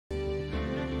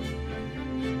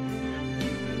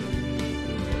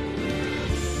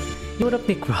What up,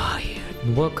 Nicraah here,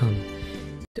 and welcome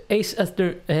to Ace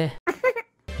Attorney.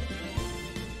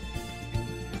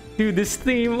 Dude, this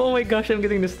theme, oh my gosh, I'm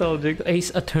getting nostalgic. Ace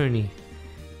Attorney.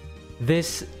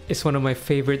 This is one of my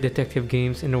favorite detective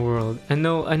games in the world. I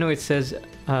know it says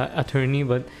attorney,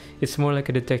 but it's more like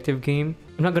a detective game.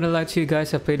 I'm not gonna lie to you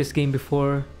guys, I played this game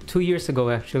before, 2 years ago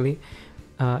actually.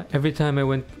 Every time I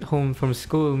went home from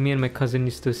school, me and my cousin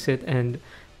used to sit and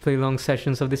play long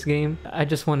sessions of this game. I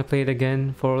just want to play it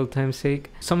again for old time's sake.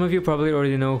 Some of you probably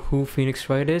already know who Phoenix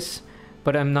Wright is,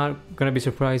 but I'm not gonna be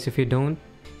surprised if you don't.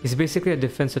 He's basically a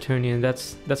defense attorney, and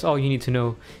that's all you need to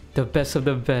know. The best of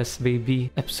the best, baby.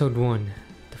 Episode 1,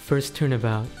 the first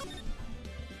turnabout.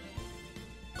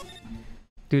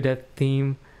 Dude, that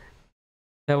theme,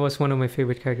 that was one of my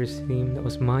favorite characters' theme. That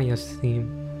was Maya's theme.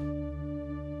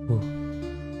 Ooh.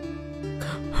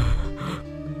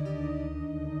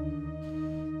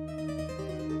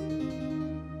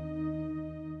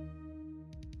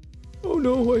 Oh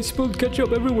no, I spilled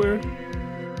ketchup everywhere.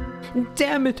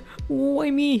 Damn it, why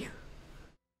me?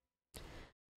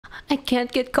 I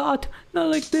can't get caught, not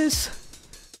like this.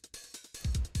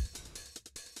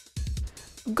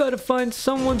 I've gotta find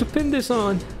someone to pin this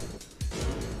on.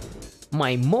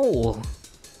 My mole.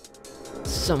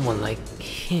 Someone like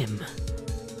him.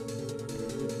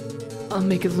 I'll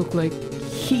make it look like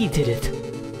he did it.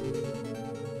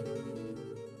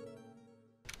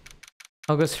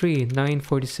 August 3,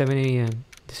 9:47 AM,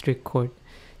 District Court,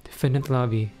 Defendant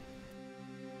Lobby.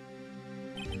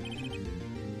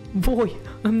 Boy,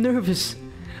 I'm nervous.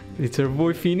 It's our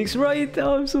boy Phoenix Wright.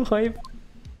 Oh, I'm so hyped.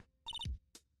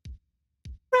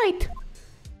 Right.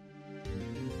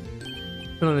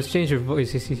 No, let's change her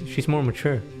voice. She's more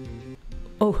mature.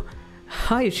 Oh,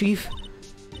 hi, Chief.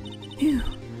 Phew.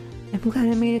 I'm glad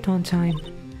I made it on time.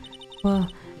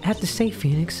 Well, I have to say,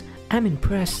 Phoenix, I'm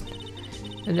impressed.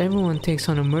 And everyone takes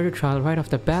on a murder trial right off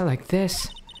the bat like this.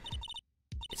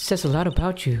 It says a lot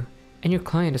about you, and your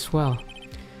client as well.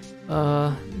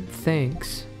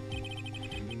 Thanks.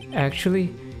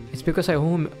 Actually, it's because I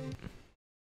owe him...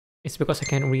 It's because I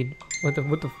can't read. What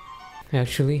the...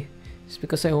 Actually, it's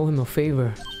because I owe him a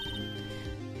favor.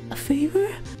 A favor?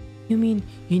 You mean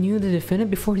you knew the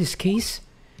defendant before this case?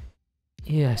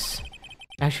 Yes.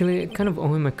 Actually, I kind of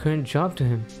owe him my current job to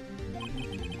him.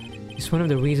 It's one of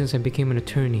the reasons I became an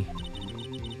attorney.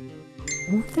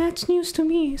 Well, that's news to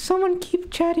me. Someone keep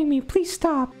chatting me. Please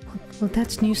stop. Well,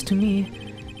 that's news to me.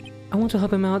 I want to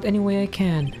help him out any way I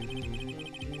can.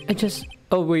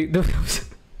 Oh wait,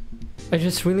 I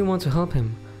just really want to help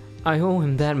him. I owe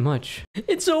him that much.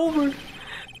 It's over.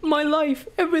 My life,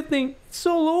 everything. It's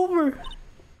all over.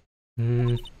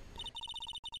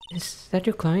 Is that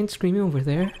your client screaming over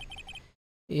there?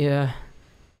 Yeah,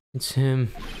 it's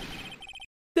him.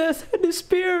 Death and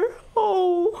despair.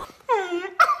 Oh.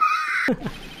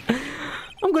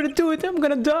 I'm gonna do it. I'm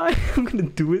gonna die. I'm gonna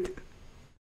do it.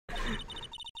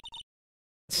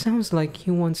 It sounds like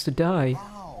he wants to die.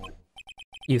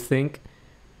 You think?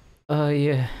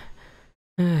 Yeah.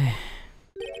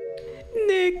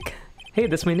 Nick! Hey,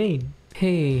 that's my name.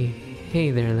 Hey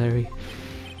there, Larry.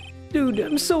 Dude,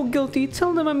 I'm so guilty.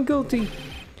 Tell them I'm guilty.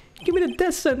 Give me the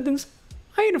death sentence.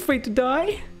 I ain't afraid to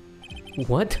die.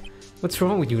 What? What's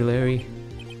wrong with you, Larry?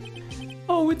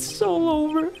 Oh, it's all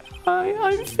over.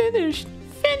 I'm finished.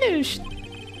 Finished!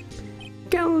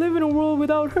 Can't live in a world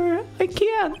without her. I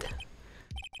can't.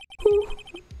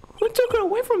 Who took her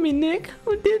away from me, Nick?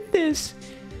 Who did this?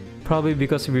 Probably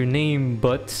because of your name,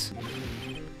 Butts.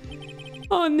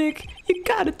 Oh, Nick, you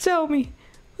gotta tell me.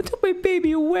 Who took my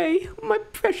baby away? My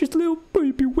precious little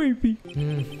baby wavy.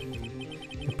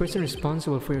 The person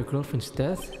responsible for your girlfriend's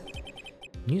death?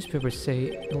 Newspapers say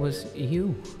it was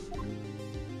you.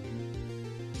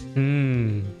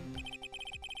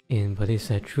 But is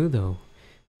that true though?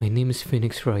 My name is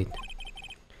Phoenix Wright.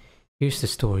 Here's the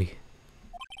story.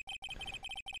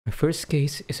 My first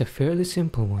case is a fairly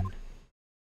simple one.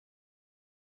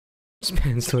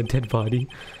 Spans to a dead body.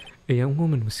 A young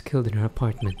woman was killed in her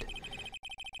apartment.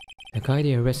 The guy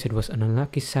they arrested was an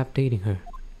unlucky sap dating her.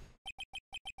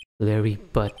 Larry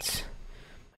Butts.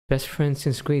 My best friend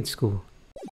since grade school.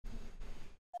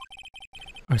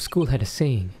 Our school had a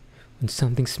saying, when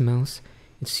something smells,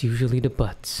 it's usually the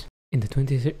butts. I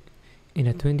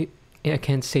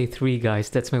can't say 3 guys,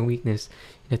 that's my weakness.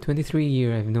 In the 23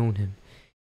 year I've known him,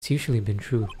 it's usually been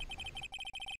true.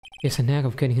 He has a knack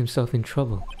of getting himself in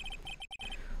trouble.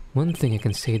 One thing I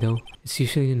can say though, it's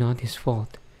usually not his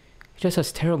fault. He just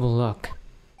has terrible luck.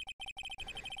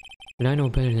 But I know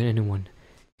better than anyone.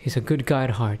 He's a good guy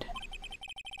at heart.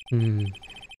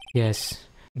 Yes,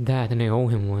 that, and I owe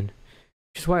him one.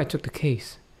 Which is why I took the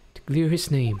case, to clear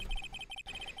his name.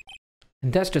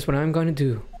 And that's just what I'm gonna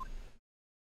do.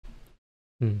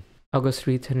 August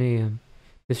 3, 10 a.m.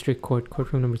 District Court,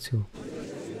 courtroom number 2.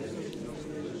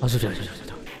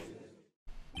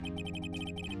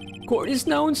 Court is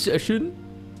now in session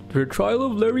for the trial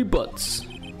of Larry Butts.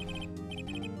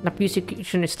 The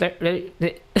prosecution is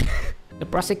the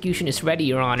prosecution is ready,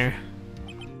 Your Honor.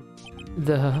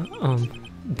 The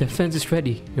defense is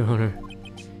ready, Your Honor.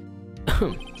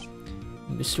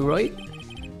 Mr. Wright,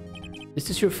 this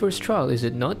is your first trial, is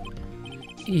it not?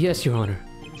 Yes, Your Honor.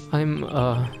 I'm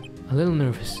a little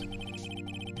nervous.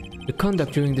 The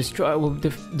conduct during this trial will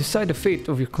decide the fate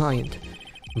of your client.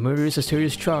 Murder is a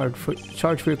serious charge for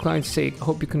your client's sake. I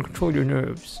hope you can control your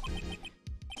nerves.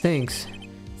 Thanks.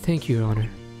 Thank you, Your Honor.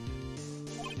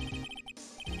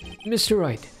 Mr.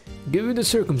 Wright, given the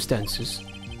circumstances,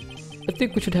 I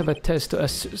think we should have a test to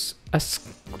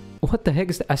what the heck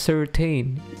is the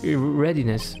ascertain your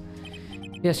readiness?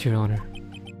 Yes, Your Honor.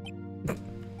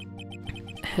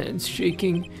 Hands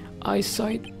shaking,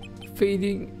 eyesight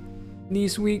fading,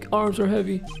 knees weak, arms are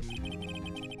heavy.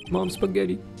 Mom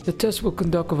spaghetti. The test will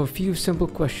conduct of a few simple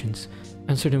questions.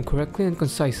 Answer them correctly and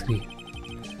concisely.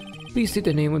 Please state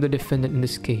the name of the defendant in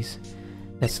this case.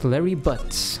 That's Larry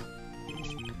Butts.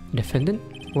 Defendant?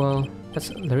 Well,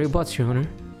 that's Larry Butts, Your Honor.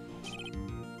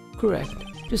 Correct.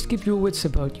 Just keep your wits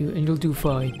about you and you'll do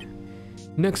fine.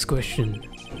 Next question.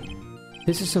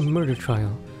 This is a murder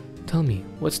trial. Tell me,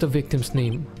 what's the victim's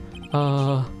name?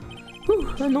 I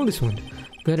know this one.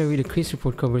 Glad I read the case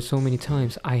report cover so many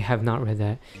times. I have not read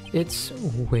that. It's...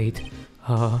 wait.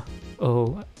 Oh...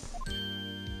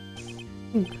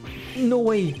 No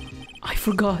way! I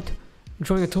forgot! I'm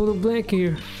drawing a total blank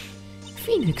here.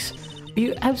 Phoenix, are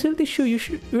you absolutely sure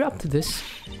you're up to this?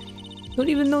 Don't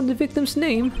even know the victim's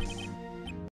name?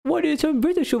 Why did you turn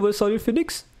British over, Sergeant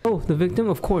Phoenix? Oh, the victim?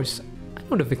 Of course. I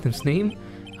know the victim's name.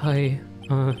 I,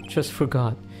 just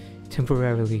forgot.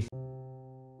 Temporarily.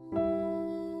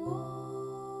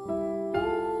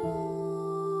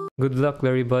 Good luck,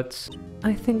 Larry Butts.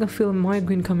 I think I feel a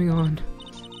migraine coming on.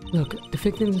 Look, the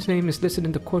victim's name is listed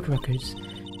in the court records.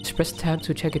 Just press tab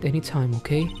to check it any time,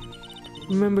 okay?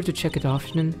 Remember to check it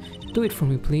often. Do it for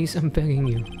me, please. I'm begging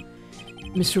you.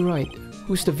 Mr. Wright,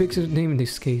 who's the victim's name in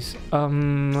this case?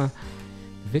 The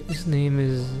victim's name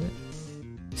is...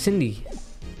 Cindy.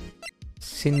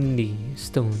 Cindy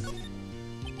Stone.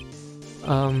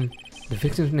 The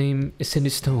victim's name is Cindy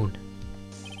Stone.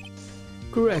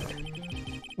 Correct.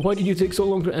 Why did you take so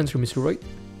long to answer, Mr. Wright?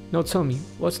 Now tell me,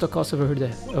 what's the cause of her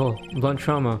death? Oh, blunt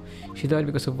trauma. She died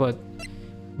because of what?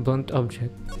 Blunt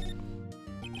object.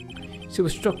 She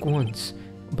was struck once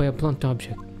by a blunt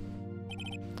object.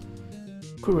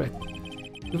 Correct.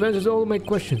 You've answered all of my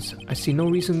questions. I see no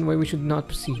reason why we should not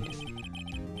proceed.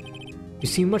 You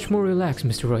seem much more relaxed,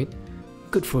 Mr. Wright.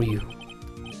 Good for you.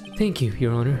 Thank you,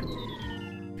 Your Honor.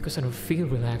 Because I don't feel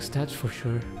relaxed, that's for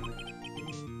sure.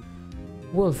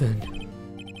 Well then.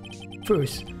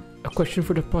 First, a question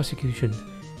for the prosecution.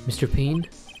 Mr. Payne?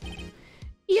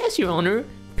 Yes, Your Honor.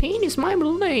 Payne is my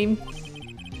middle name.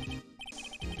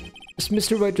 As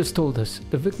Mr. Wright just told us,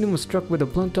 the victim was struck with a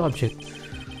blunt object.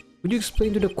 Would you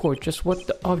explain to the court just what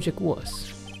the object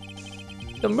was?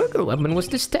 The murder weapon was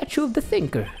the statue of the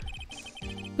thinker.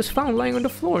 It was found lying on the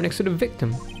floor next to the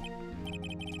victim.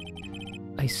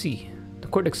 I see. The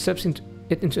court accepts it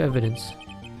into evidence.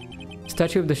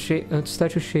 Statue shaped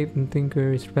and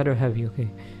thinker is rather heavy, okay.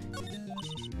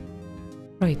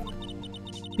 Right.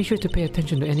 Be sure to pay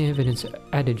attention to any evidence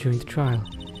added during the trial.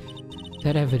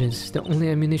 That evidence is the only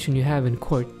ammunition you have in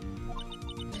court.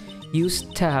 Use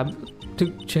tab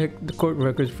to check the court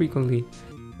records frequently.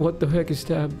 What the heck is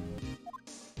tab?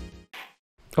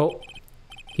 Oh,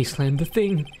 he slammed the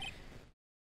thing.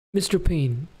 Mr.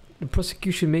 Payne, the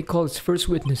prosecution may call its first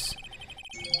witness.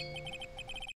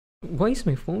 Why is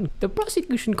my phone? The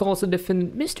prosecution calls the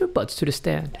defendant Mr. Butts to the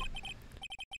stand.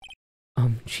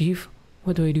 Chief,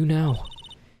 what do I do now?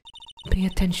 Pay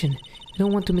attention. You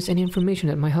don't want to miss any information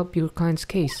that might help your client's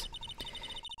case.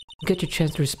 You'll get your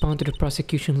chance to respond to the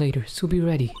prosecution later, so be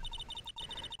ready.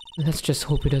 Let's just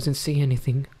hope he doesn't say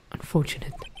anything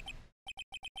unfortunate.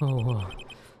 Oh,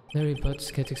 Larry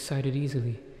Butts gets excited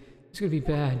easily. It's gonna be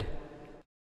bad.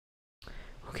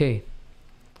 Okay.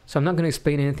 So I'm not gonna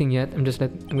explain anything yet. I'm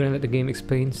gonna let the game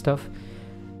explain stuff.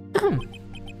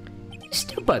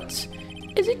 Mr. Butts,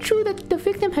 is it true that the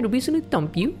victim had recently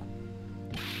dumped you?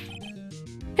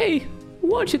 Hey,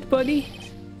 watch it, buddy.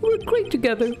 We were great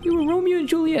together. We were Romeo and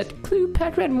Juliet,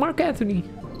 Cleopatra and Mark Anthony.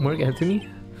 Mark Anthony?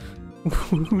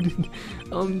 Who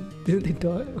did they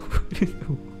die?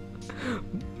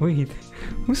 Wait,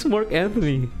 who's Mark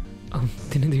Anthony?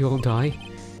 Didn't they all die?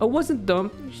 I wasn't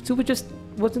dumped. She was just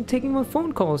wasn't taking my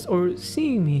phone calls or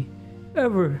seeing me.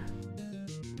 Ever.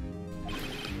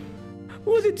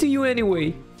 What's it to you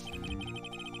anyway?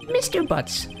 Mr.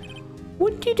 Butts,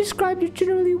 what you describe is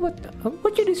generally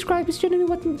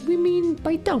what we mean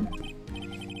by dump.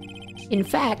 In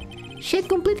fact, she had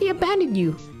completely abandoned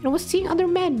you and was seeing other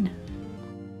men.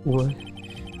 What?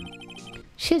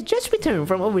 She has just returned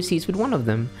from overseas with one of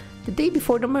them, the day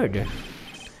before the murder.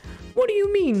 What do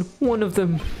you mean, one of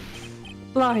them?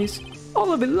 Lies.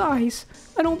 All of it lies.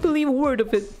 I don't believe a word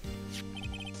of it.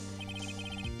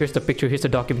 Here's the picture, here's the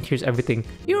document, here's everything.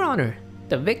 Your Honor,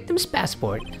 the victim's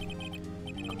passport.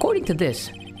 According to this,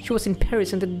 she was in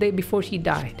Paris until the day before she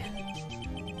died.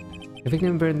 The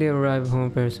victim apparently arrived home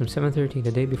in Paris from 7:30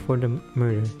 the day before the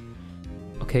murder.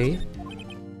 Okay.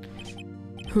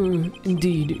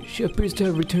 Indeed, she appears to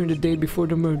have returned the day before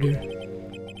the murder.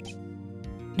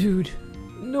 Dude,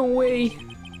 no way.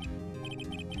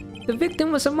 The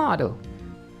victim was a model,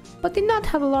 but did not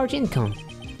have a large income.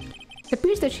 It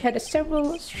appears that she had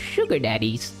several sugar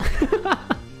daddies.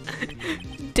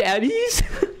 Daddies?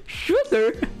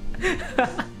 Sugar?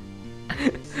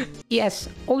 Yes,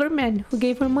 older men who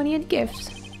gave her money and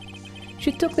gifts.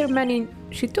 She took their money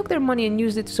and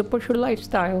used it to support her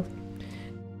lifestyle.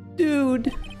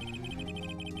 Dude,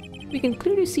 we can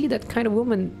clearly see that kind of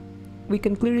woman. We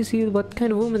can clearly see what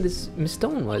kind of woman this Miss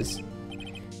Stone was.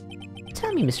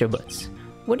 Tell me, Mr. Butts,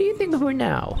 what do you think of her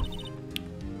now?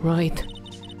 Right.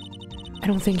 I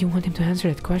don't think you want him to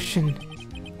answer that question.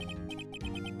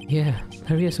 Yeah,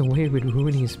 Larry has a way with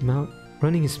running his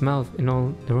mouth in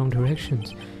all the wrong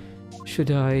directions.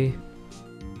 Should I...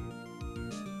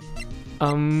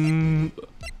 No,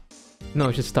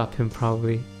 I should stop him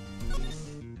probably.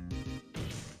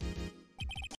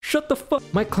 Shut the fuck!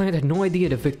 My client had no idea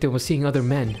the victim was seeing other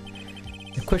men.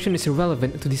 The question is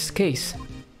irrelevant to this case.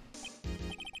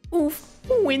 Oof,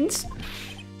 who wins?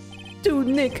 Dude,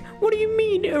 Nick, what do you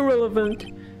mean irrelevant?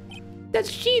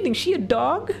 That's cheating, she a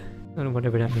dog? I don't know,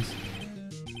 whatever that is.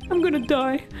 I'm gonna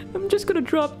die. I'm just gonna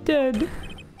drop dead.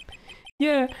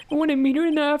 Yeah, and when I meet her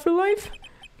in the afterlife,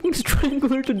 I'm gonna strangle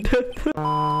her to death.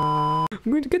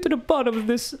 I'm going to get to the bottom of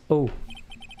this. Oh.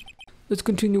 Let's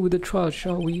continue with the trial,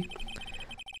 shall we?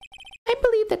 I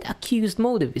believe that accused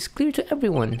motive is clear to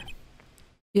everyone.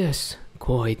 Yes,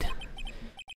 quite.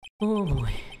 Oh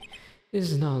boy.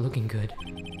 This is not looking good.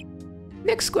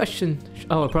 Next question.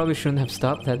 Oh, I probably shouldn't have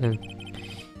stopped that then.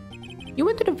 You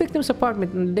went to the victim's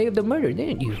apartment on the day of the murder,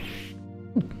 didn't you?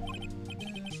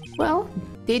 Well,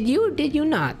 did you or did you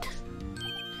not?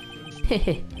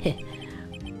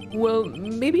 Well,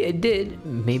 maybe I did,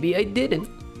 maybe I didn't.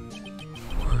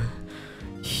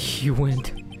 You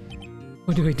went.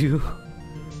 What do I do?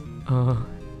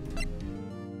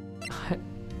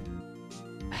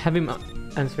 Have him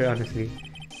answer honestly.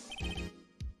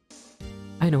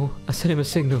 I know, I sent him a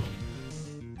signal.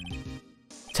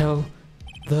 Tell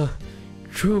the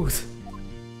truth.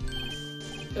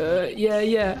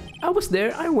 Yeah, I was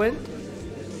there, I went.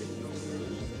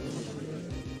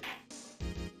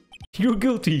 You're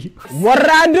guilty. What'd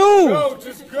I do? Go,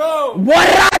 just go!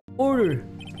 What? Order.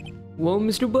 Well,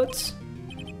 Mr. Butts?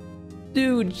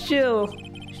 Dude, chill.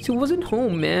 She wasn't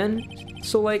home, man.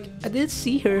 So, like, I did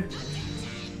see her.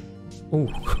 Oh,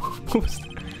 what was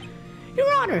that?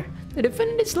 Your Honor, the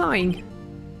defendant is lying.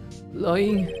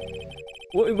 Lying?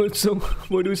 Why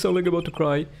do we sound like about to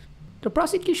cry? The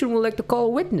prosecution would like to call a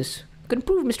witness who can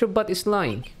prove Mr. Butt is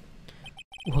lying.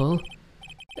 Well,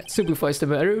 that simplifies the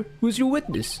matter. Who's your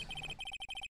witness?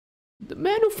 The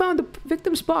man who found the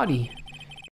victim's body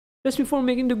just before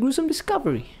making the gruesome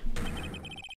discovery.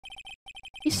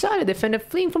 He saw the defendant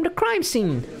fleeing from the crime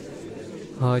scene.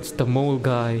 Oh, it's the mole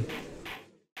guy.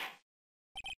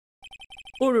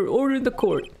 Order in the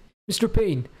court. Mr.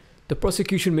 Payne, the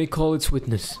prosecution may call its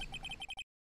witness.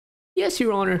 Yes,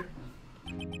 Your Honor.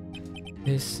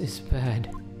 This is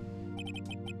bad.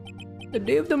 The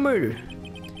day of the murder,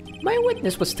 my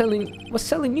witness was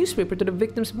selling newspaper to the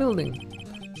victim's building.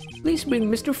 Please bring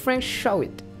Mr. Frank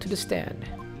Showit to the stand.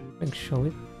 Frank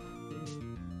Showit?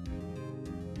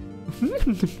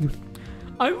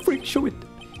 I'm Frank Showit.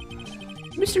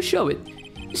 Mr. Showit,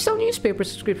 you sell newspaper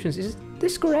subscriptions, is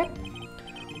this correct?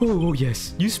 Oh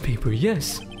yes, newspaper,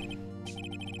 yes.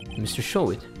 Mr.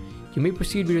 Showit, you may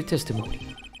proceed with your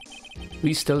testimony.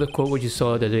 Please tell the court what you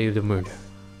saw the day of the murder.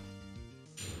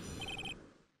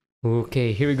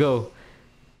 Okay, here we go.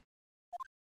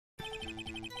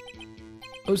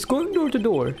 I was going door to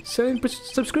door, selling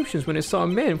subscriptions when I saw a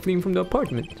man fleeing from the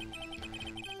apartment.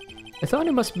 I thought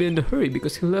he must be in a hurry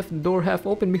because he left the door half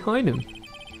open behind him.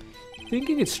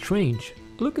 Thinking it's strange,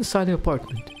 I looked inside the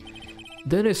apartment.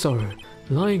 Then I saw her,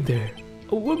 lying there.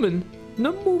 A woman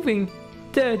not moving,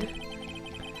 dead.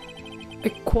 I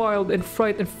quailed in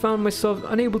fright and found myself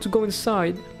unable to go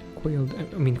inside. Quailed.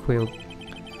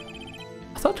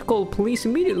 I thought to call police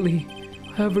immediately.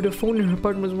 However, the phone in her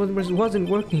apartment wasn't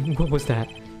working. What was that?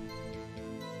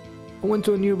 I went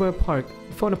to a nearby park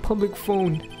and found a public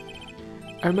phone.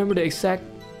 I remember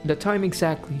the time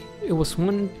exactly. It was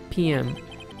 1 p.m.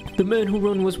 The man who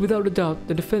ran was without a doubt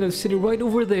the defendant sitting right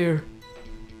over there.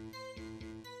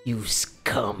 You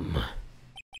scum.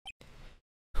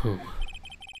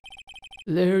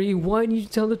 Larry, why didn't you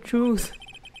tell the truth?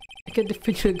 I can't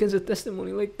defend you against a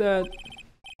testimony like that.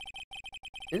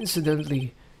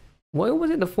 Incidentally, why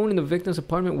wasn't the phone in the victim's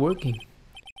apartment working?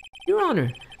 Your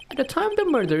Honor, at the time of the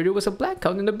murder, there was a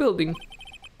blackout in the building.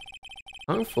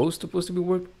 Aren't phones supposed to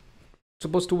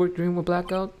work during a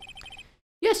blackout?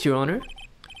 Yes, Your Honor.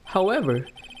 However,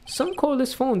 some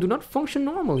cordless phones do not function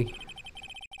normally.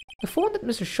 The phone that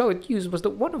Mr. Showett used was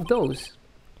one of those.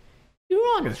 Your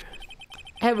Honor,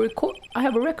 I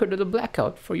have a record of the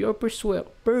blackout for your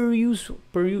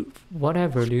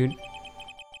whatever, dude.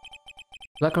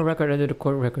 Blackout record under the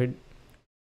court record.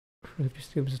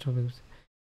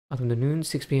 Out of the noon,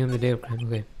 6 p.m. the day of crime.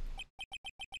 Okay.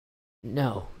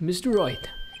 Now, Mr. Wright.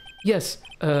 Yes,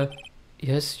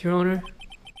 yes, Your Honor.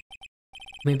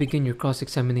 May begin your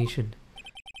cross-examination.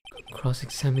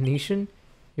 Cross-examination,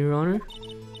 Your Honor?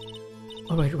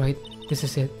 Alright, right. This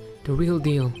is it. The real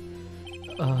deal.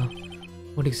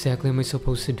 What exactly am I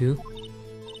supposed to do?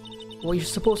 Well, you're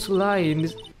supposed to lie in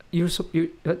this...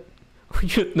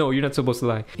 No, you're not supposed to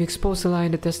lie. You're supposed to lie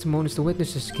in the testimonies the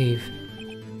witnesses gave.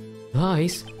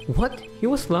 Lies? What? He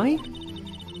was lying?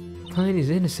 The client is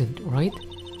innocent, right?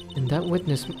 And that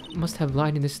witness must have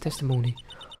lied in this testimony.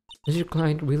 Is your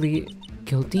client really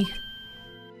guilty?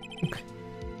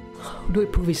 How do I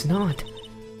prove he's not?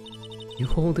 You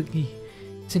hold the key.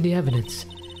 It's in the evidence.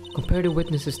 Compare the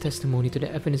witness's testimony to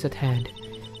the evidence at hand.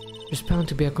 There's bound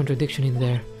to be a contradiction in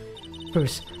there.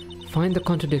 First, find the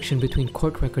contradiction between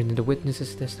court record and the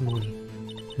witness's testimony.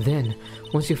 Then,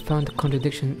 once you've found the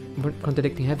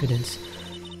contradicting evidence,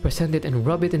 present it and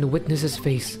rub it in the witness's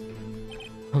face.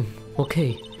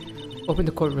 Okay. Open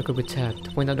the court record with tab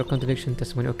to find out the contradiction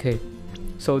testimony. Okay.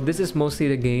 So this is mostly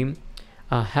the game.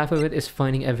 Half of it is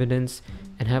finding evidence,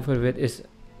 and half of it is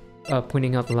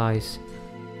pointing out lies.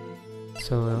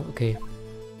 So, okay.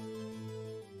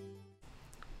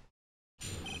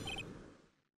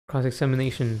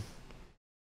 Cross-examination.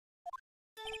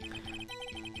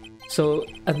 So,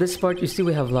 at this part, you see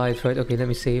we have lives, right? Okay, let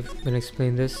me save. I'm gonna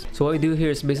explain this. So what we do here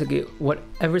is basically,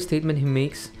 whatever statement he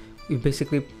makes, we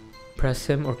basically press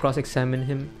him or cross-examine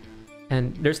him.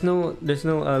 And there's no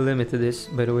limit to this,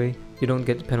 by the way. You don't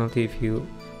get the penalty if you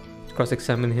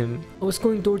cross-examine him. I was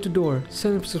going door to door,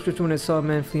 selling a prescription when I saw a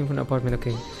man fleeing from the apartment.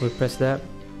 Okay, so we press that.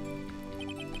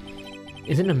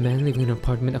 Isn't a man leaving an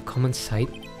apartment a common sight?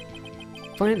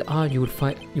 Find it odd you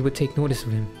would take notice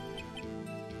of him.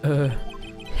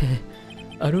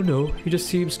 I don't know, he just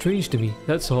seemed strange to me,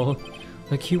 that's all.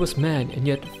 Like he was mad and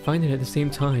yet fine at the same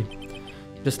time.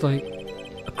 Just like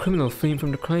a criminal fleeing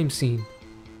from the crime scene.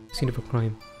 Scene of a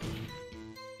crime.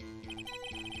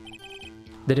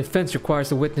 The defense requires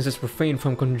the witnesses refrain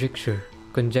from conjecture,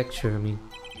 I mean.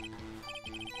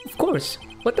 Of course,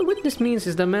 what the witness means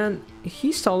is the man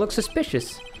he saw looked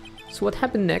suspicious. So what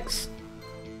happened next?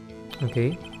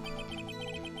 Okay.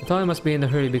 I thought I must be in a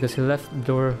hurry because he left the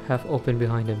door half open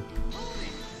behind him.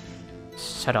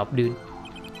 Shut up, dude.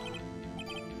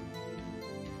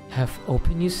 Half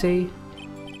open, you say?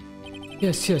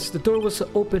 Yes, the door was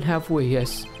open halfway,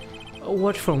 yes. I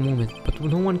watched for a moment, but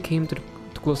no one came to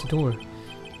close the door.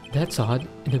 That's odd.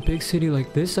 In a big city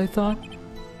like this, I thought?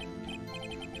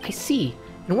 I see.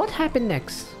 And what happened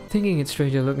next? Thinking it's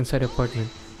strange, I looked inside the apartment.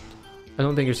 I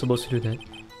don't think you're supposed to do that.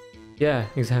 Yeah,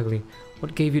 exactly.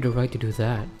 What gave you the right to do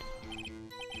that?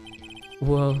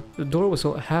 Well, the door was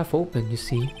half open, you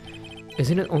see.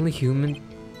 Isn't it only human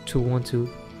to want to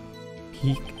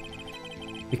peek?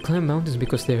 We climb mountains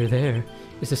because they're there.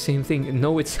 It's the same thing.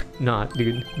 No, it's not,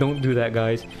 dude. Don't do that,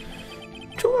 guys.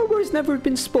 Truer words never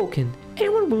been spoken.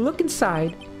 Anyone will look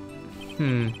inside.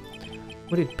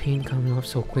 What did pain come off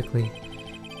so quickly?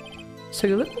 So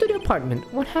you looked into the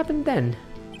apartment. What happened then?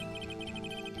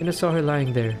 And I saw her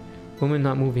lying there. Woman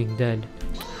not moving, dead.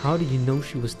 How did you know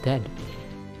she was dead?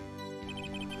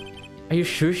 Are you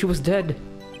sure she was dead?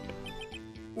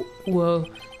 Well,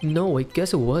 no, I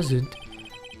guess it wasn't.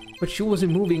 But she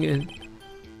wasn't moving and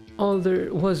all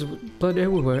there was blood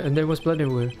everywhere, and there was blood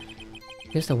everywhere.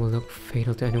 Guess that will look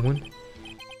fatal to anyone.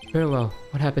 Very well,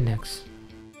 what happened next?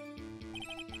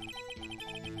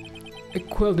 I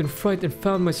quailed in fright and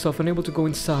found myself unable to go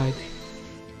inside.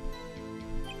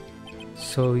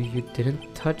 So you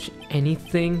didn't touch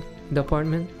anything in the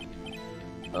apartment?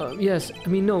 Yes, I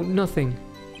mean, no, nothing.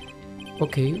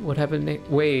 Okay, what happened next?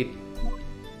 Wait.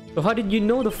 So how did you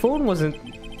know the phone wasn't...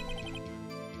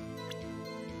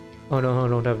 Oh no, I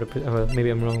don't have the...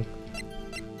 maybe I'm wrong.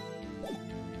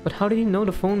 But how did you know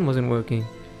the phone wasn't working?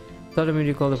 Thought I made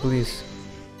you call the police.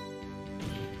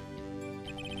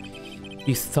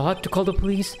 You thought to call the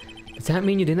police? Does that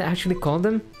mean you didn't actually call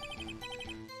them?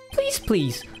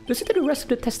 Please, listen to the rest of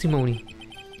the testimony.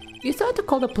 You thought to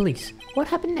call the police. What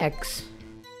happened next?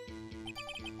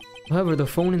 However, the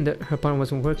phone in her apartment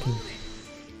wasn't working.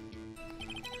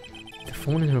 The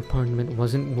phone in her apartment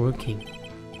wasn't working.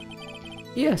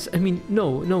 Yes, I mean,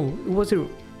 no, it wasn't,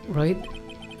 right?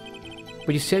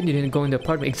 But you said you didn't go in the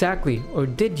apartment. Exactly, or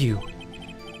did you?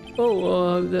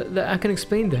 Oh, I can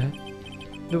explain that.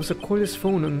 There was a cordless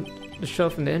phone on the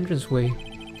shelf in the entranceway.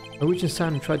 I reached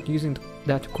inside and tried using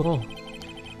that to call.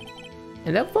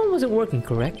 And that phone wasn't working,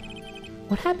 correct?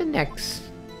 What happened next?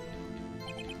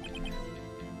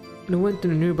 I went to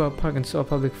the nearby park and saw a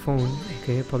public phone.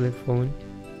 Okay, a public phone.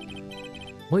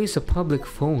 What is a public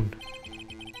phone?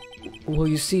 Well,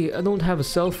 you see, I don't have a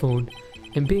cell phone.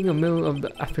 And being in the middle of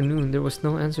the afternoon, there was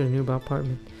no answer in the nearby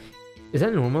apartment. Is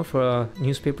that normal for a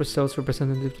newspaper sales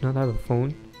representative to not have a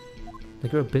phone?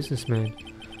 Like you're a businessman.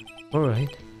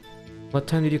 Alright. What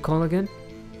time did you call again?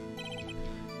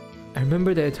 I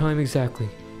remember that time exactly.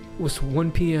 It was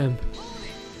 1 p.m.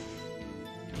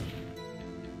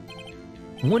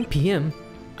 1 p.m.?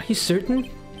 Are you certain?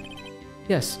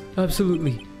 Yes,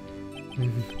 absolutely.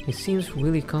 He seems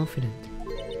really confident.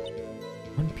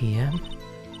 1 p.m.?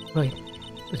 Right.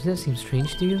 Does that seem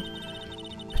strange to you?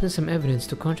 Present some evidence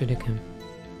to contradict him.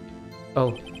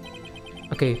 Oh.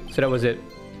 Okay, so that was it.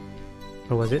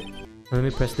 Or was it? Let me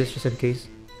press this just in case.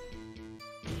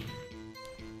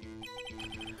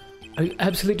 Are you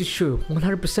absolutely sure?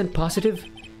 100% positive?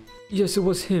 Yes, it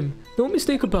was him. No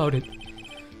mistake about it.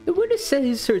 The witness said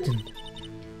he's certain.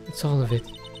 That's all of it.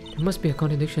 There must be a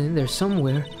contradiction in there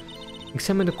somewhere.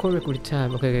 Examine the court record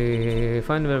tab. Okay,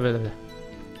 find blah, blah, blah.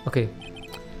 Okay.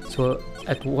 So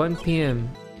at 1 p.m.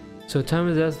 So time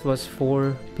of death was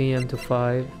 4 p.m. to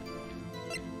 5.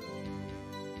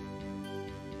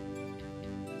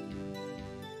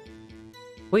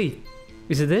 Wait,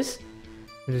 is it this?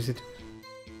 What is it?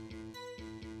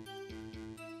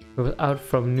 It was out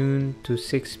from noon to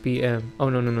 6 p.m. Oh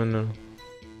no.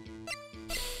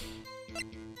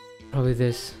 Probably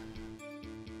this.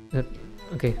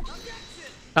 Okay.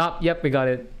 Ah, yep, we got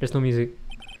it. There's no music.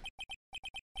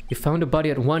 You found the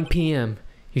body at 1 p.m.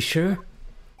 You sure?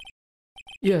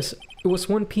 Yes, it was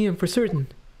 1 p.m. for certain.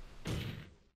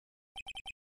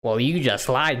 Well, you just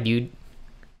lied, dude.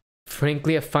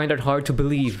 Frankly, I find it hard to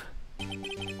believe.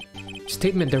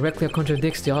 Statement directly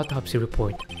contradicts the autopsy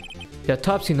report. The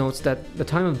autopsy notes that the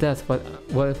time of death, what?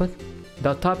 The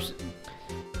autopsy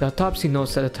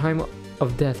notes that the time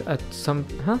of death at some,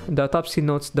 The autopsy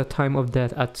notes the time of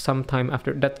death at some time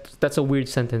after. That's a weird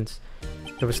sentence.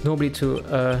 There was no body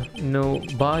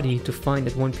to find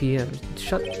at 1 p.m.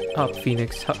 Shut up,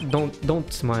 Phoenix.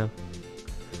 Don't smile.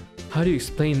 How do you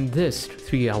explain this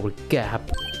 3-hour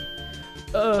gap?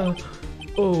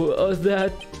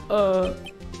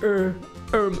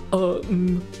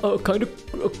 Kind of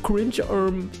cringe,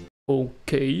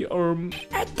 okay,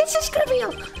 This is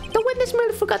trivial! The witness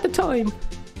merely forgot the time!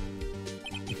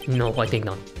 No, I think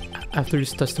not. After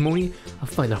this testimony, I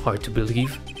find it hard to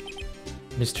believe.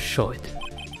 Mr. Short,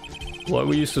 why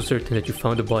were you so certain that you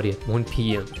found the body at 1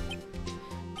 p.m.?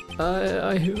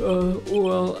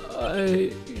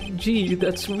 Gee,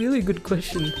 that's a really good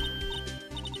question.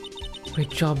 Great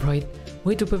job, Wright.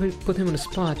 Way to put him on the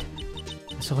spot.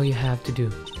 That's all you have to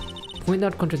do. Point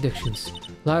out contradictions.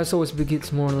 Lies always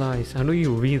begets more lies. I know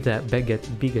you read that.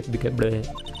 Bigot, blah.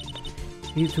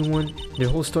 Read through one, their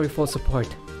whole story falls apart.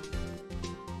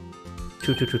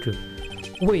 True.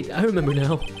 Wait, I remember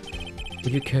now.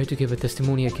 Would you care to give a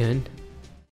testimony again?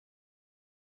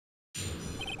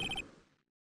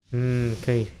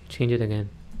 Okay, change it again.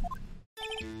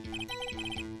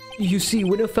 You see,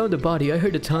 when I found the body, I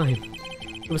heard the time.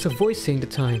 There was a voice saying the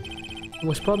time. It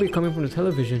was probably coming from the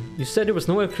television. You said there was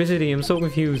no electricity. I'm so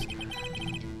confused.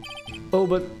 Oh,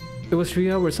 but it was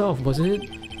 3 hours off, wasn't it?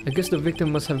 I guess the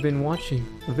victim must have been watching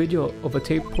a video of a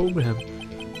tape program.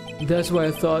 That's why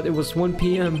I thought it was 1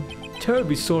 p.m.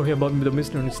 Terribly sorry about the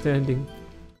misunderstanding.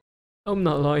 I'm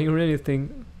not lying or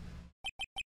anything.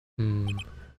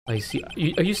 I see.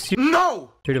 Are you serious?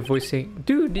 No! Hear the voice saying,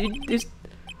 dude, it's...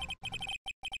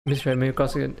 Miss Wright,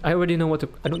 I already know what to...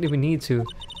 I don't even need to.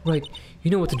 Right,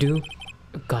 you know what to do.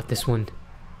 Got this one.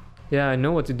 Yeah, I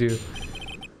know what to do.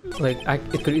 Like,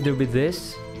 it could either be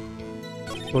this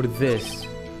or this.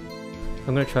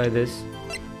 I'm gonna try this.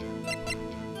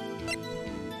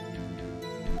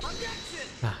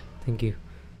 Ah, thank you.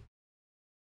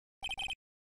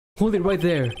 Hold it right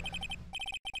there.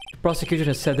 The prosecution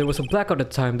has said there was a blackout at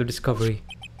the time of the discovery.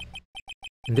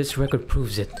 And this record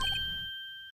proves it.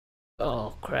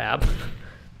 Oh, crap.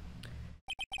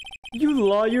 You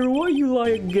liar, why you lie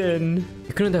again?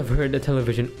 You couldn't have heard a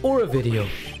television or a video.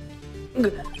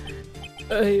 The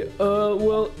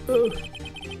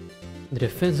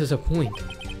defense has a point.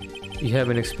 You have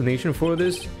an explanation for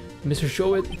this, Mr.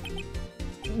 Showit?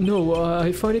 No,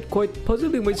 I find it quite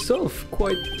puzzling myself.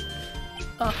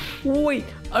 Wait,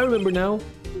 I remember now.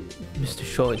 Mr.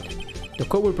 Showit, the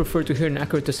court would prefer to hear an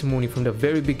accurate testimony from the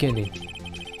very beginning.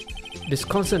 This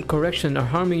constant correction are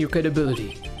harming your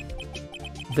credibility.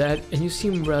 That, and you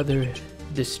seem rather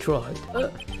distraught.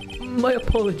 My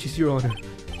apologies, Your Honor.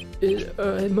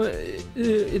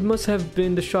 It must have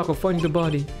been the shock of finding the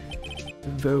body.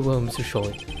 Very well, Mr.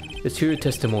 Showit. Let's hear your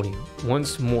testimony.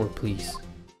 Once more, please.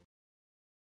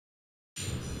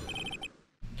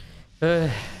 Are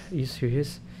you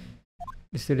serious?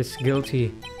 You said it's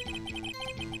guilty.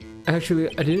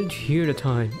 Actually, I didn't hear the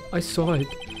time. I saw it.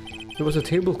 There was a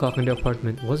table clock in the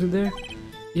apartment, wasn't there?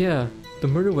 Yeah, the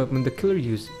murder weapon the killer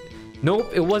used. Nope,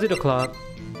 it wasn't a clock.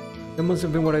 That must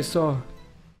have been what I saw.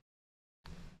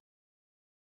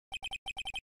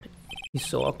 You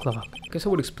saw a clock. Guess I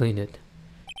would explain it.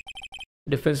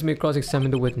 The defense may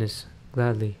cross-examine the witness.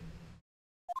 Gladly.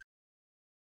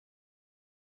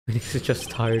 I think he's just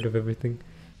tired of everything.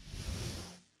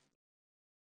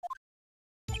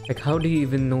 Like, how do you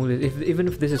even know this? Even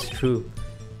if this is true.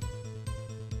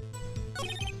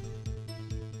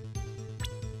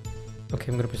 Okay,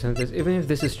 I'm gonna present this. Even if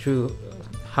this is true,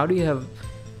 how do you have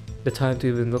the time to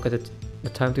even look at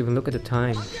the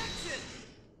time?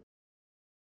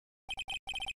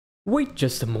 Wait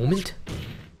just a moment.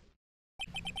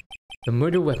 The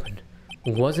murder weapon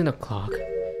wasn't a clock.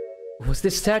 It was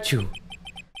this statue.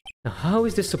 Now, how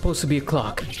is this supposed to be a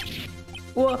clock?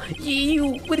 Well,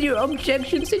 you, with your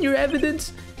objections and your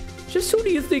evidence, just who do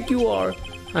you think you are?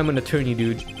 I'm an attorney,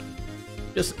 dude.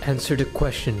 Just answer the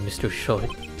question, Mr.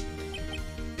 Showit.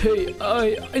 Hey,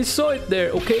 I saw it there,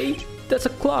 okay? That's a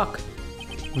clock.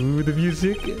 Ooh, the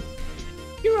music.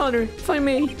 Your Honor, if I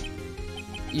may.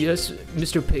 Yes,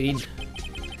 Mr. Payne.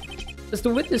 As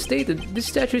the witness stated, this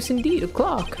statue is indeed a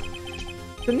clock.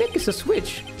 The neck is a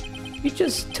switch. You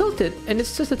just tilt it and it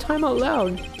says the time out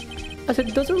loud. As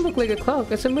it doesn't look like a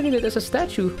clock, I submitted it as a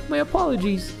statue. My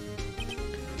apologies.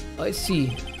 I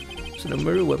see. So the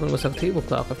murder weapon was a table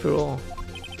clock after all.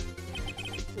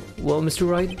 Well, Mr.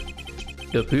 Wright,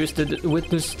 it appears that the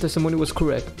witness testimony was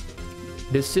correct.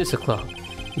 This is a clock.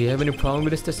 Do you have any problem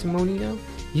with this testimony now?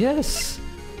 Yes!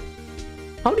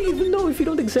 How do you even know if you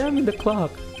don't examine the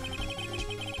clock?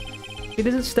 He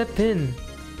doesn't step in.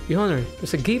 Your Honor,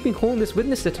 there's a gaping hole in this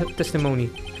witness testimony.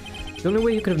 The only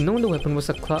way you could have known the weapon was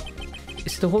a clock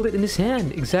is to hold it in his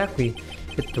hand. Exactly.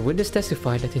 Yet the witness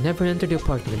testified that he never entered the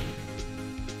apartment.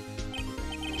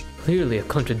 Clearly a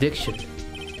contradiction.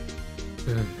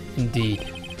 Indeed.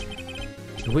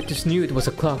 The witness knew it was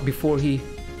a clock before he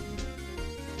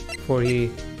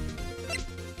knew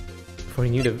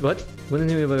the what? Wouldn't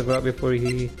he be able to go out before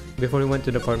he went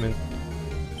to the apartment?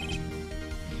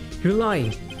 You're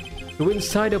lying. You went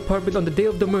inside the apartment on the day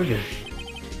of the murder.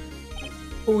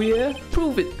 Oh yeah?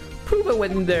 Prove it. Prove I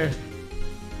went in there.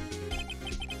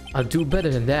 I'll do better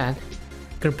than that. I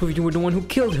can prove you were the one who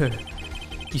killed her.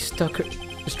 You struck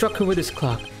her with this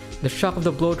clock. The shock of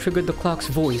the blow triggered the clock's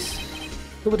voice.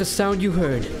 Look at the sound you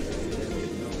heard.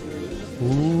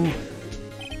 Ooh.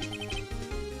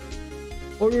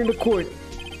 Order in the court.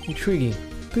 Intriguing.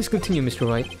 Please continue, Mr.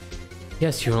 Wright.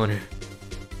 Yes, Your Honor.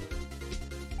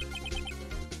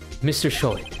 Mr.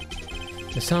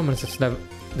 Showit, the sound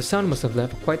must have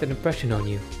left quite an impression on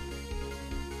you.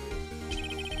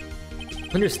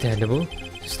 Understandable,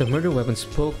 since the murder weapon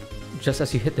spoke just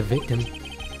as you hit the victim.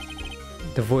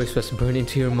 The voice was burned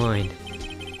into your mind.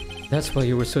 That's why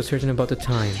you were so certain about the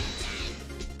time.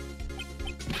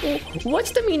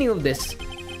 What's the meaning of this?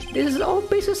 This is all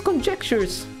baseless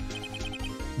conjectures.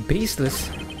 Baseless?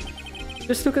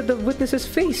 Just look at the witness's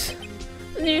face.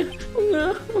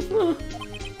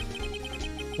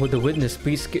 Would the witness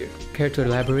please care to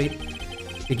elaborate?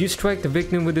 Did you strike the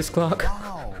victim with this clock?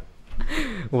 Wow.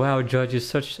 Wow, Judge is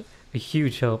such a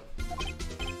huge help.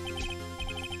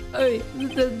 I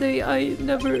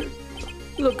never...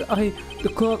 Look,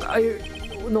 the clock,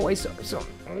 no, I saw...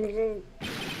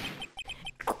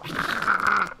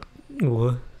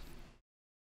 What?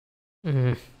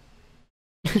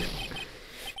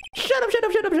 Shut up, shut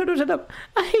up, shut up, shut up, shut up.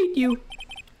 I hate you.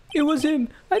 It was him.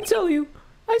 I tell you.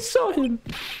 I saw him.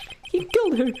 He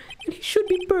killed her, and he should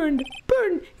be burned.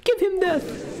 Burn! Give him death.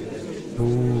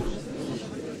 Ooh.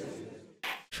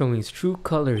 Showing his true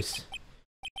colors.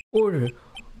 Order.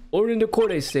 Order in the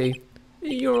court, I say.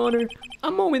 Your Honor,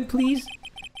 a moment, please.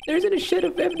 There isn't a shred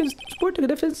of evidence to support the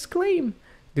defense's claim.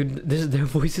 Dude, their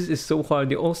voices is so hard.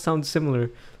 They all sound similar.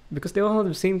 Because they all have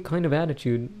the same kind of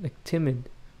attitude. Like timid.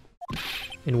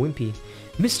 And wimpy.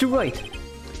 Mr. Wright!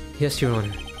 Yes, Your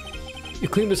Honor. You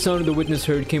claim the sound of the witness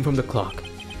heard came from the clock.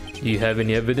 Do you have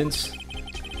any evidence?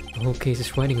 The whole case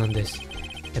is riding on this.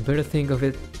 I better think of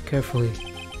it carefully.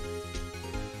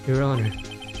 Your Honor,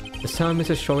 the sound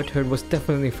Mrs. Short heard was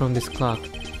definitely from this clock.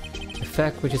 A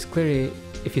fact which is clear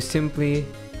if you simply...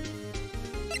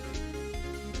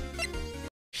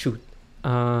 Shoot.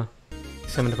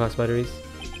 Examine the clock's batteries.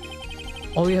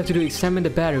 All you have to do is examine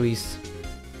the batteries.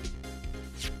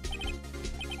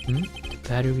 The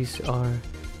batteries are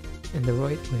in the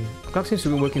right way. The clock seems to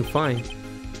be working fine.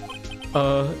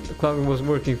 The clock was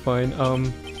working fine.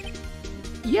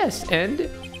 Yes, and...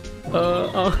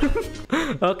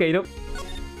 okay, nope.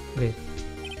 Okay.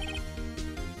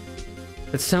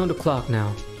 Let's sound the clock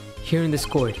now. Here in this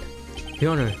court.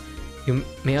 Your Honor,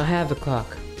 may I have the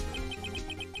clock?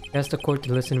 Ask the court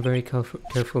to listen very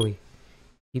carefully.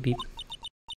 Beep beep.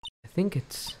 I think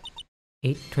it's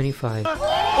 8:25.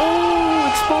 Oh,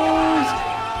 exposed!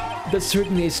 That's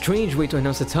certainly a strange way to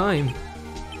announce the time.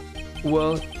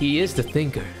 Well, he is the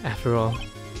thinker, after all.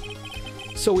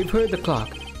 So we've heard the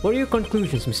clock. What are your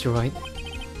conclusions, Mr. Wright?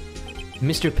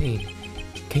 Mr. Payne,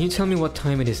 can you tell me what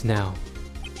time it is now?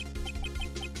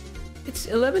 It's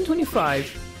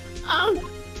 11:25.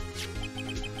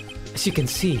 As you can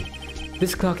see,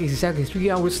 this clock is exactly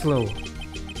 3 hours slow.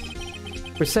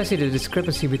 Precisely the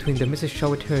discrepancy between the Mrs.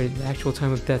 Showett heard and the actual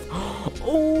time of death.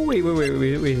 Oh, wait,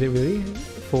 is it really?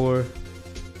 4...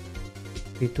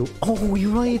 3, 2... Oh,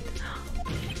 you're right!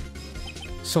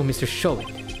 So, Mr. Showett,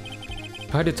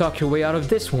 try to talk your way out of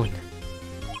this one.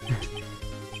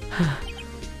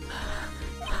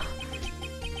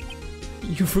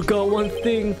 You forgot one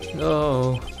thing.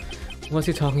 Oh, what's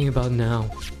he talking about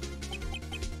now?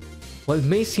 While it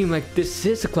may seem like this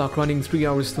is a clock running 3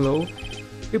 hours slow,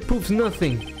 it proves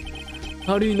nothing.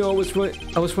 How do you know I was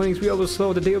running 3 hours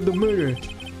slow the day of the murder?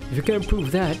 If you can't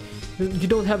prove that, you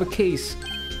don't have a case.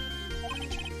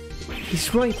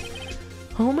 He's right.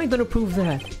 How am I gonna prove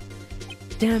that?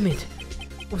 Damn it.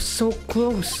 I was so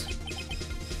close.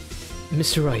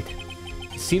 Mr. Wright,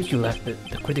 it seems you lack the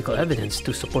critical evidence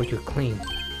to support your claim.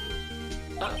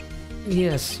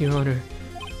 Yes, Your Honor.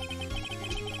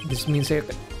 This means I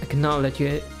cannot let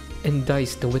you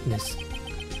indict the witness.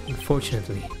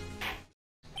 Unfortunately.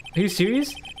 Are you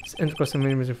serious? And across the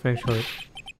name Mr. Frank Short.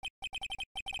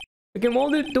 I came all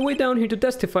the way down here to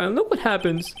testify, and look what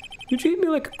happens. You treat me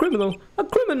like a criminal. A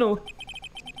criminal!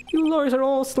 You lawyers are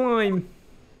all slime.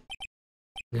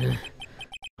 I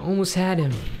almost had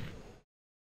him.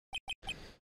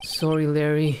 Sorry,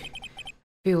 Larry.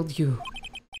 Failed you.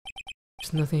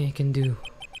 There's nothing I can do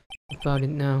about it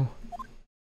now.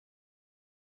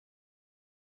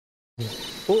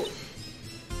 Oh!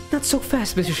 Not so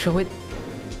fast, Mr. Showett.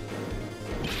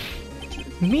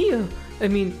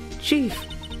 Chief.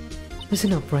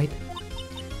 Listen up, Wright.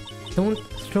 Don't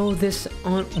throw this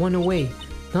one away.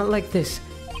 Not like this.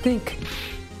 Think.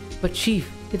 But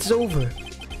Chief, it's over.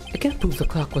 I can't prove the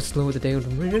clock was slow the day of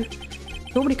the murder.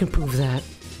 Nobody can prove that.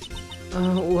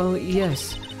 Well,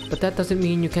 yes. But that doesn't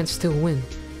mean you can't still win.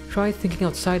 Try thinking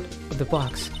outside of the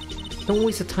box. Don't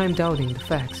waste the time doubting the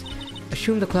facts.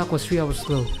 Assume the clock was 3 hours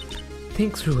slow.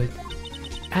 Think through it.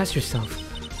 Ask yourself,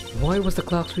 why was the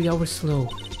clock 3 hours slow?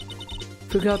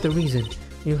 Figure out the reason.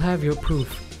 You'll have your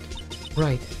proof.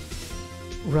 Right.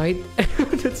 Right?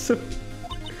 That's so...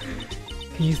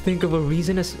 Can you think of a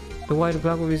reason as to why the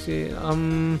clock was...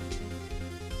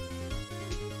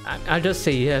 I'll just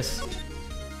say yes.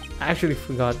 I actually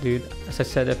forgot, dude. As I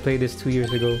said, I played this 2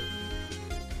 years ago.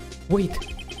 Wait!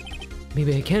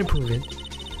 Maybe I can prove it.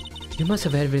 You must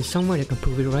have evidence somewhere that can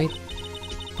prove it, right?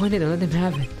 Find it and let them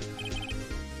have it.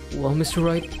 Well, Mr.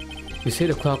 Wright, you say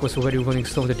the clock was already running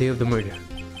slow the day of the murder.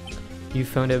 You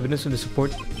found evidence to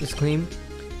support this claim?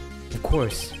 Of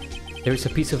course. There is a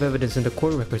piece of evidence in the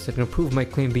court records that can prove my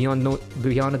claim beyond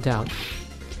a doubt.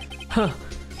 Ha!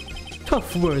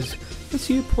 Tough words. Let's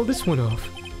see you pull this one off.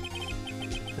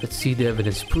 Let's see the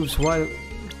evidence proves why...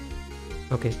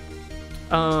 Okay.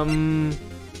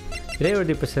 Did I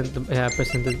already present the... Yeah, I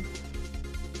presented...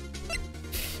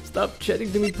 Stop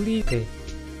chatting to me, please. Okay.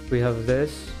 We have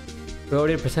this. We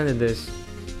already presented this.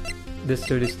 this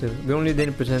 32. We only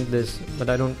didn't present this, but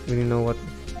I don't really know what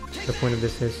the point of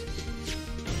this is.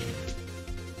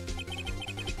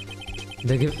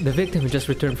 The victim had just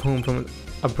returned home from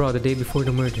abroad the day before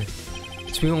the murder.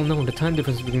 As we all know, the time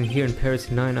difference between here and Paris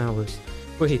is 9 hours.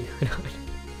 Wait,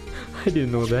 I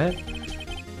didn't know that.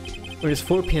 When it's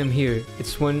 4 p.m. here,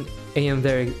 it's 1 a.m.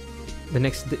 there the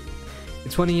next day.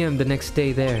 It's 1 a.m. the next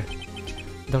day there.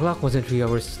 The clock wasn't 3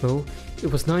 hours slow,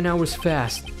 it was 9 hours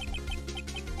fast.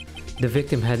 The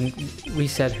victim hadn't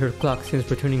reset her clock since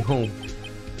returning home.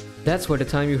 That's why the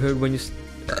time you heard when you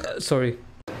sorry.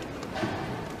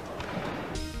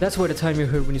 That's why the time you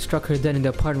heard when you struck her dead in the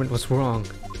apartment was wrong.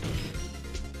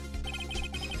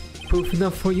 Proof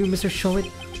enough for you, Mr. Showit?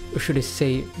 Or should I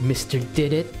say, Mr.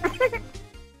 Did It?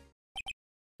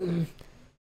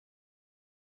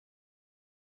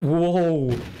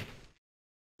 Whoa!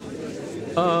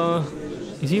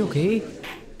 Is he okay?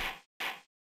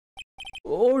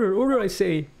 Order, I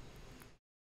say!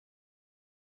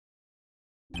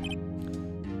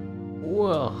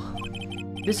 Well,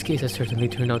 this case has certainly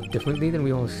turned out differently than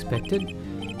we all expected.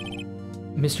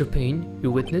 Mr. Payne,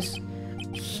 your witness,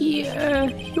 he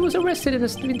was arrested and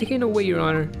has been taken away, Your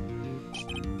Honor.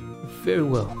 Very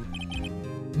well.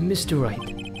 Mr. Wright.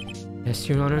 Yes,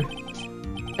 Your Honor.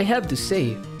 I have to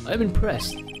say, I'm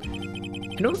impressed.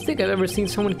 I don't think I've ever seen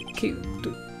someone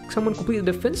complete the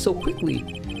defense so quickly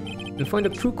and find a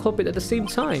true culprit at the same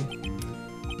time.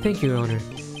 Thank you, Your Honor.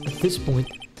 At this point,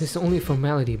 this is only a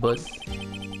formality, but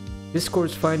this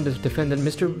court finds the defendant,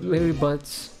 Mr. Larry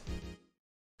Butts,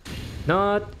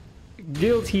 not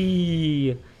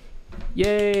guilty.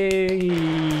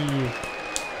 Yay!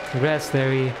 Congrats,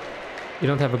 Larry. You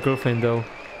don't have a girlfriend, though.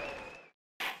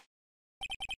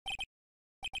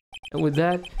 And with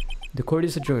that, the court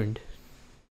is adjourned.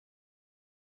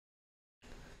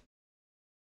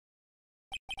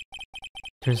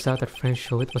 Turns out that Frank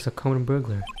Showit was a common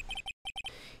burglar.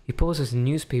 He posed as a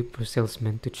newspaper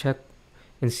salesman to check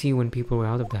and see when people were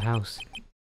out of the house.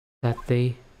 That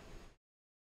day,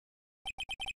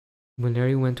 when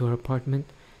Larry went to her apartment,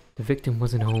 the victim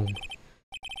wasn't home.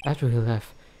 After he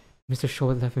left, Mr.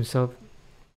 Showit left himself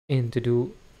in to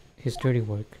do his dirty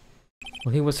work.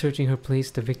 While he was searching her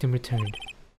place, the victim returned.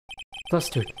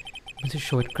 Flustered, Mr.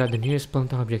 Showit grabbed the nearest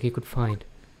blunt object he could find.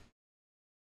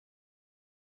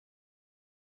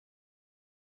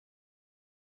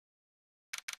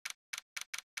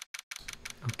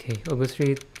 Okay, August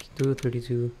 3,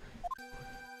 232.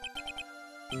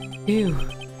 Ew,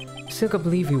 I still can't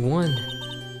believe we won.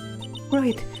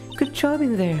 Right, good job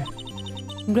in there.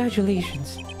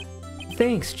 Congratulations.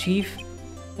 Thanks, Chief.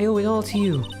 I owe it all to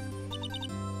you.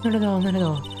 Not at all, not at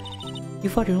all. You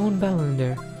fought your own battle in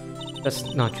there.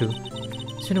 That's not true.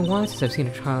 It's been a while since I've seen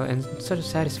a trial and such a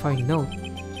satisfying note.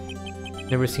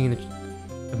 I've never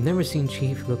seen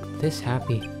Chief look this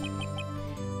happy.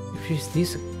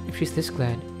 If she's this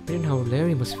glad, imagine how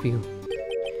Larry must feel.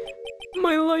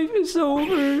 My life is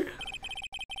over.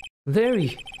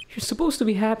 Larry, you're supposed to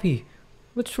be happy.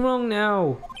 What's wrong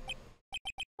now?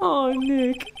 Oh,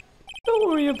 Nick. Don't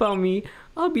worry about me.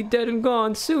 I'll be dead and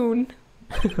gone soon.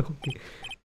 Okay.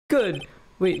 Good.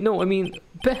 Wait, no, I mean,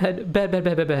 bad.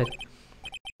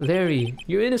 Larry,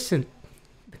 you're innocent.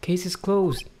 The case is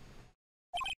closed.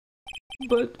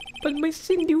 But my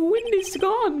Cindy Wind is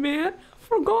gone, man.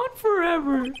 Gone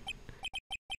forever.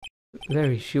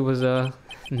 Larry, she was nah,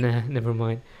 never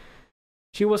mind.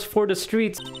 She was for the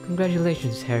streets.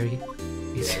 Congratulations, Harry.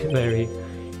 It's Larry.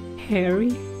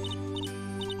 Harry?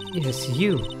 Yes,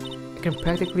 you. I can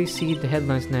practically see the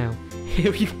headlines now.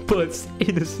 Harry Butts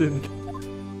innocent.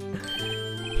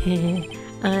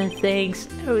 Thanks.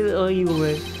 I really owe you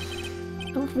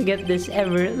one. Don't forget this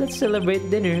ever. Let's celebrate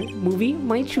dinner. Movie,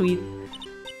 my treat.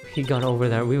 He got over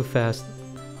that real fast.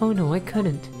 Oh no, I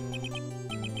couldn't.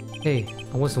 Hey,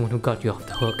 I was the one who got you off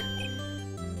the hook.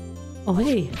 Oh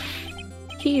hey,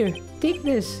 here, take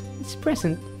this. It's a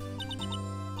present.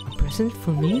 A present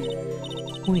for me?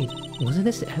 Wait, wasn't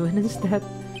this evidence that...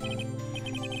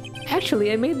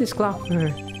 Actually, I made this clock for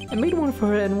her. I made one for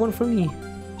her and one for me.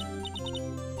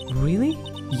 Really?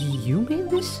 You made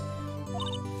this?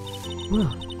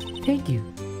 Well, thank you.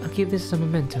 I'll keep this as a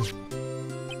memento.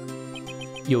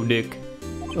 Yo, Nick.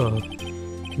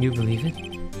 Can you believe it?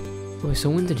 I was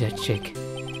so into that chick,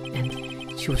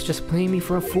 and she was just playing me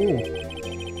for a fool.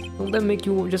 Don't that make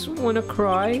you just wanna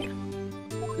cry?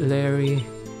 Larry...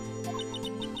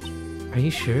 Are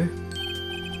you sure?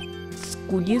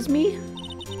 Excuse me?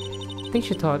 I think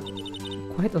she thought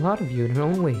quite a lot of you in her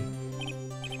own way.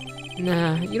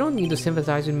 Nah, you don't need to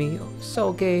sympathize with me. It's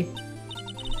okay.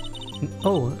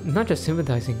 Oh, not just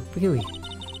sympathizing, really.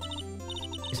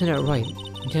 Isn't that right?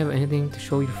 Did you have anything to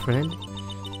show your friend?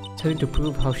 Something to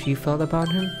prove how she felt about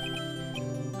him?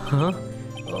 Huh?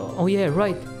 Oh yeah,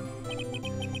 right.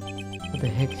 What the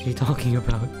heck is she talking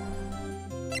about?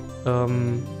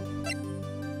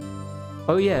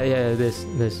 Oh yeah, this.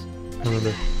 I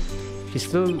remember. She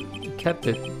still kept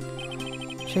it.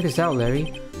 Check this out,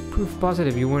 Larry. Proof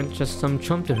positive you weren't just some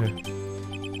chump to her.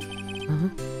 Uh-huh.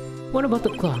 What about the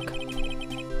clock?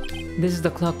 This is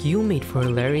the clock you made for her,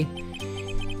 Larry.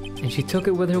 And she took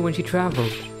it with her when she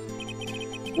traveled.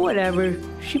 Whatever.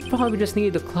 She probably just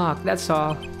needed the clock, that's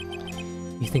all.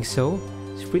 You think so?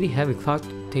 It's a pretty heavy clock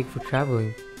to take for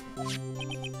traveling.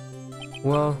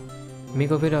 Well,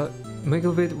 make of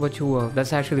it what you will.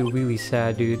 That's actually really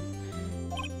sad, dude.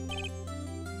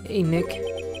 Hey, Nick.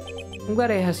 I'm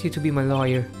glad I asked you to be my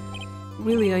lawyer.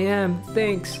 Really, I am.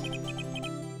 Thanks.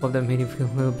 Well, that made me feel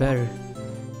a little better.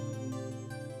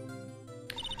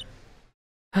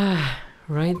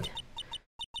 Right?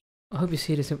 I hope you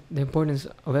see the importance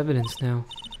of evidence now.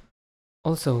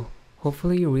 Also,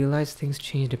 hopefully you realize things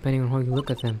change depending on how you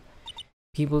look at them.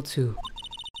 People too.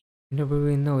 You never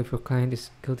really know if your client is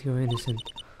guilty or innocent.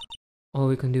 All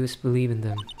we can do is believe in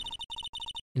them.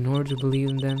 In order to believe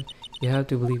in them, you have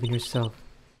to believe in yourself.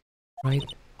 Right?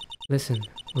 Listen,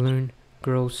 learn,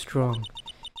 grow strong.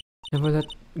 Never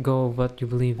let go of what you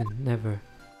believe in, never.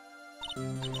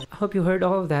 I hope you heard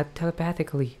all of that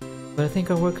telepathically. But I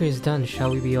think our work is done,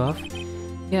 shall we be off?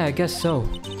 Yeah, I guess so.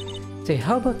 Say,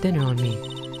 how about dinner on me?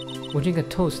 We'll drink a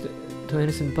toast to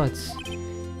innocent butts.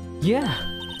 Yeah!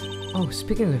 Oh,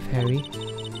 speaking of Harry,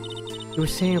 you were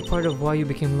saying a part of why you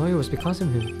became a lawyer was because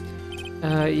of him.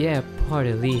 Yeah, part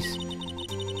at least.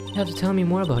 You have to tell me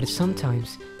more about it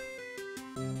sometimes.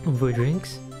 Over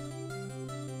drinks?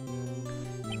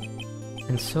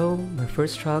 And so, my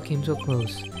first trial came to a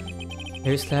close.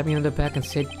 Harry slapped me on the back and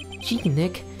said, "Gee,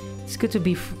 Nick, it's good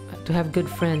to have good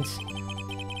friends.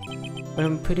 But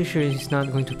I'm pretty sure he's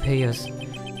not going to pay us.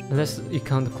 Unless you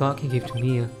count the clock he gave to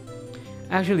Mia.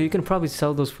 Actually, you can probably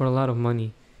sell those for a lot of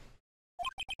money."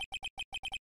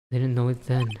 Didn't know it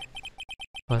then.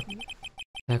 But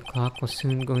that clock was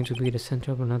soon going to be the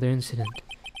center of another incident.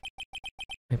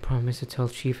 I promised to tell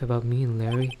Chief about me and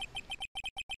Larry.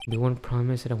 The one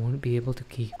promise that I won't be able to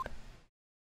keep.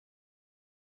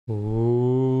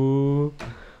 Ooh,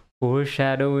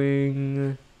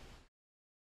 foreshadowing.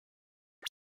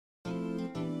 A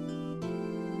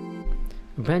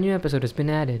brand new episode has been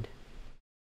added.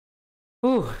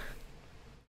 Ooh.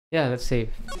 Yeah, let's save.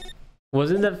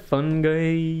 Wasn't that fun,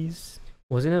 guys?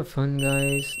 Wasn't that fun,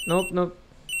 guys? Nope.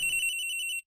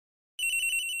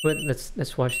 Wait,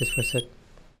 let's watch this for a sec.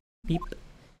 Beep.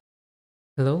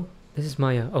 Hello? This is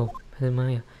Maya. Oh, hello,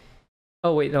 Maya.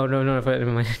 Oh wait, no, never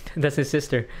mind. That's his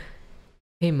sister.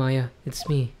 Hey Maya, it's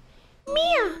me.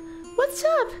 Mia, what's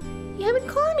up? You haven't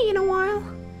called me in a while.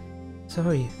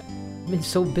 Sorry, I've been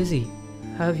so busy.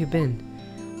 How have you been?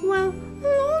 Well,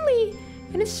 lonely,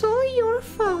 and it's all your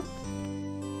fault.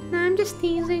 Nah, I'm just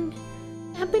teasing.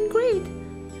 I've been great.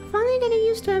 I'm finally getting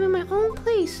used to having my own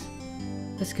place.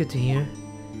 That's good to hear.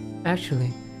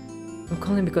 Actually, I'm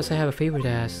calling because I have a favor to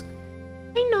ask.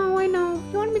 I know.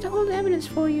 You want me to hold the evidence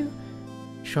for you.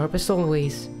 Sharp as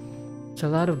always. There's a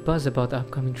lot of buzz about the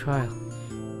upcoming trial.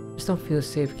 I just don't feel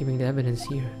safe keeping the evidence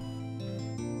here.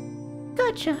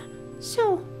 Gotcha.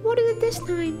 So, what is it this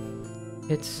time?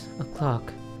 It's a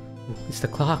clock. It's the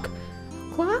clock.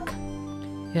 Clock?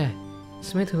 Yeah,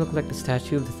 it's meant to look like the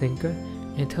statue of the thinker,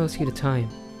 and it tells you the time.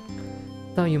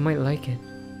 Thought you might like it.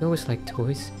 You always like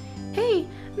toys. Hey,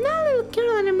 I'm not a little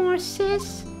girl anymore,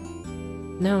 sis.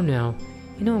 Now,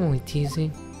 you know I'm only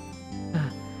teasing.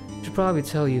 I should probably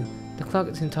tell you, the clock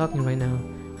isn't talking right now.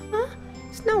 Huh?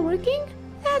 It's not working?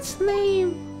 That's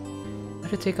lame. I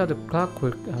had to take the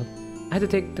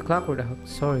clockwork out,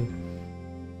 sorry.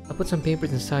 I'll put some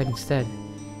papers inside instead.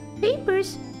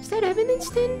 Papers? Is that evidence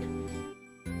then?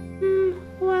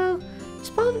 Well,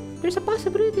 there's a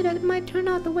possibility that it might turn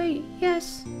out the way,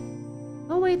 yes.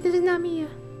 Oh wait, this is not Mia.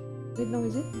 Wait, no,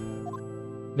 is it?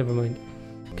 Never mind.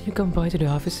 Can you come by to the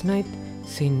office tonight?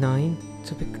 Say 9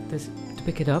 to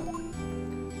pick it up?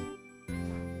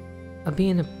 I'll be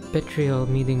in a betrayal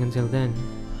meeting until then.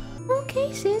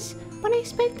 Okay, sis, but I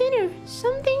expect dinner.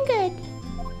 Something good.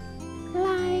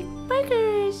 Like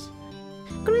burgers.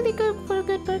 Gonna go for a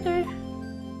good burger.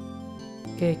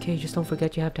 Okay, just don't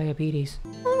forget you have diabetes.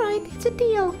 Alright, it's a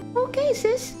deal. Okay,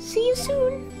 sis, see you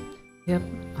soon. Yep,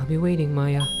 I'll be waiting,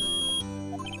 Maya.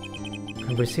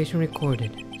 Conversation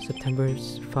recorded. September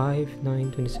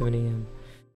 5/9/27 a.m.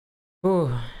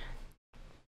 Oh.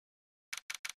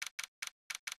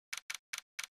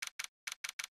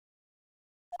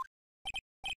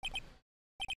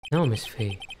 Now, Miss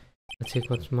Faye, I'll take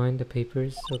what's mine, the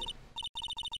papers.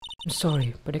 I'm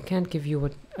sorry, but I can't give you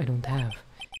what I don't have.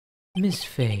 Miss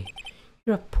Faye,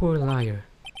 you're a poor liar.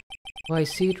 Why, I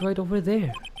see it right over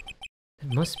there.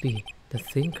 That must be the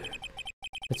thinker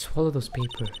that swallowed those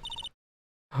papers.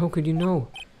 How could you know?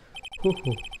 Hoo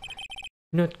hoo.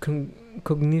 Not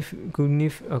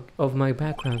cognitive of my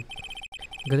background.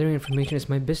 Gathering information is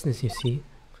my business, you see.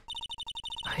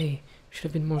 I should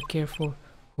have been more careful.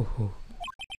 Hoo hoo.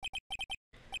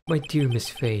 My dear Miss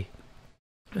Faye,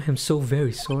 I am so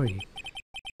very sorry.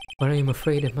 But I am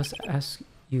afraid I must ask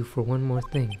you for one more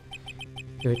thing.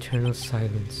 Your eternal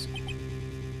silence.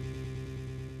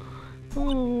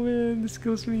 Oh man, this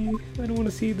kills me. I don't want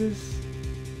to see this.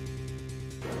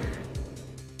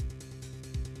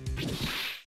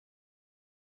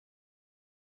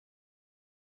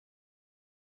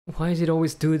 Why is it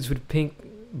always dudes with pink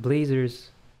blazers?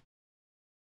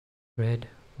 Red,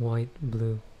 white,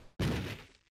 blue.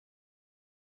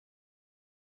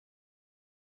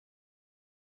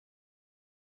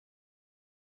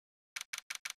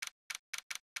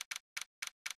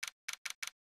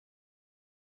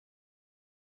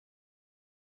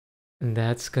 And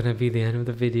that's gonna be the end of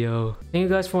the video. Thank you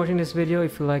guys for watching this video.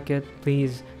 If you like it,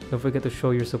 please don't forget to show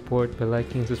your support by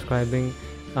liking and subscribing.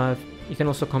 You can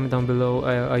also comment down below.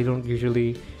 I don't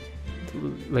usually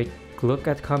like look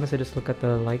at comments. I just look at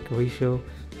the like ratio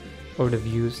or the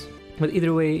views. But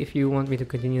either way, if you want me to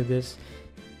continue this,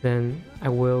 then I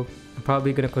will. I'm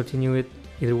probably gonna continue it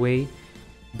either way,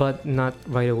 but not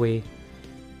right away.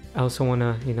 I also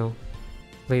wanna, you know,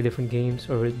 play different games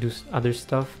or do other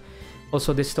stuff.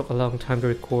 Also, this took a long time to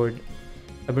record.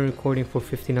 I've been recording for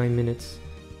 59 minutes.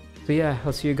 So yeah,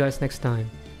 I'll see you guys next time.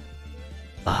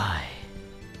 Bye.